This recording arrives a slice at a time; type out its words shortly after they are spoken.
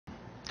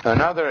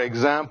Another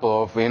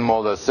example of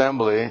in-mold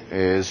assembly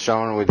is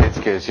shown with its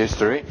case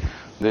history.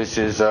 This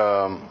is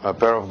a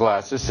pair of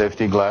glasses,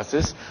 safety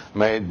glasses,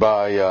 made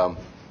by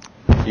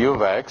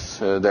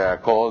UVEX. They are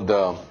called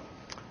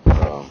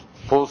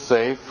full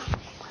safe,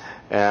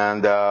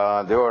 and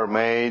they were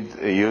made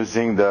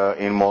using the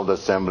in-mold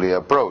assembly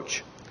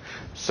approach.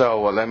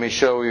 So let me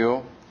show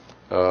you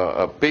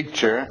a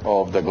picture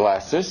of the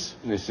glasses.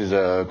 This is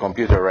a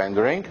computer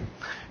rendering,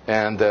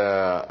 and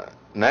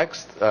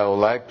next I would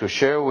like to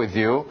share with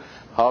you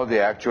how they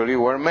actually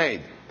were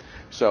made.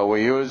 So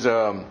we use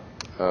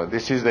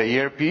this is the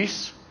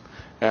earpiece,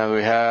 and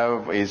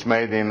it's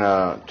made in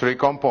 3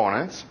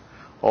 components.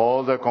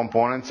 All the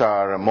components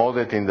are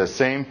molded in the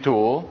same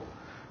tool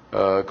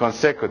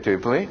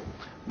consecutively.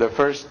 The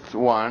first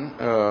one,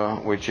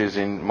 which is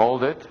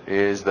molded,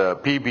 is the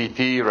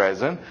PBT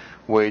resin,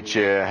 which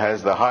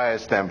has the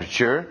highest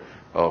temperature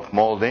of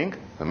molding,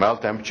 the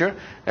melt temperature,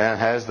 and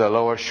has the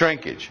lowest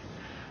shrinkage.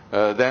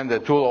 Then the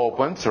tool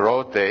opens,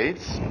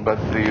 rotates, but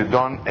you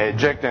don't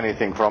eject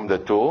anything from the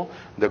tool.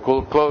 The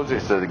tool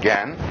closes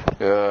again,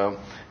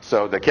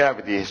 so the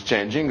cavity is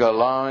changing,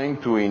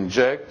 allowing to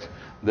inject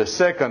the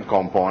second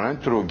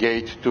component through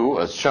gate 2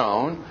 as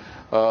shown,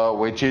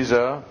 which is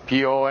a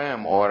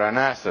POM or an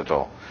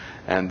acetal.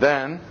 And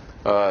then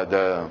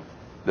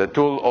the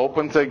tool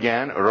opens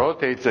again,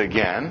 rotates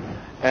again,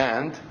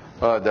 and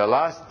the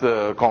last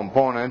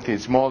component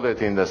is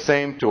molded in the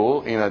same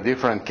tool in a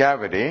different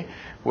cavity,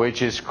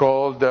 which is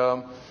called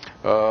the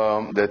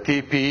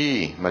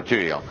TPE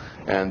material.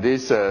 And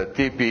this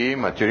TPE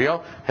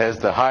material has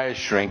the highest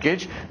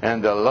shrinkage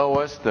and the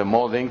lowest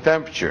molding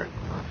temperature.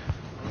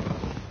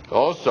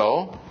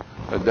 Also,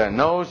 the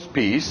nose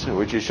piece,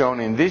 which is shown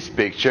in this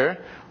picture,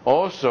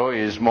 also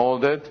is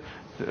molded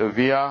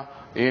via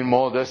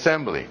in-mold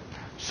assembly.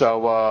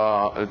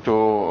 So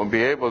to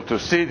be able to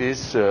see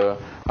this, I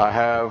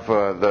have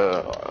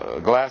the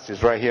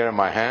glasses right here in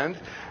my hand.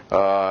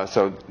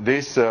 So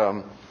this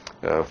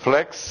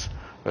flex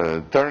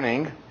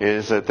turning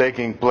is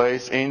taking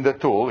place in the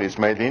tool. It's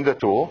made in the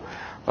tool.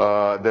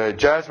 The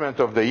adjustment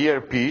of the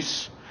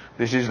earpiece,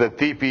 this is the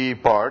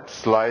TPE part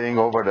sliding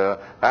over the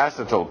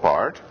acetal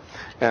part.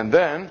 And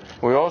then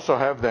we also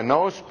have the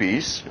nose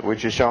piece,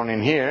 which is shown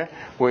in here,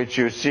 which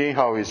you see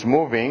how it's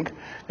moving,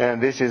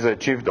 and this is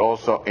achieved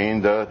also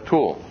in the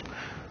tool.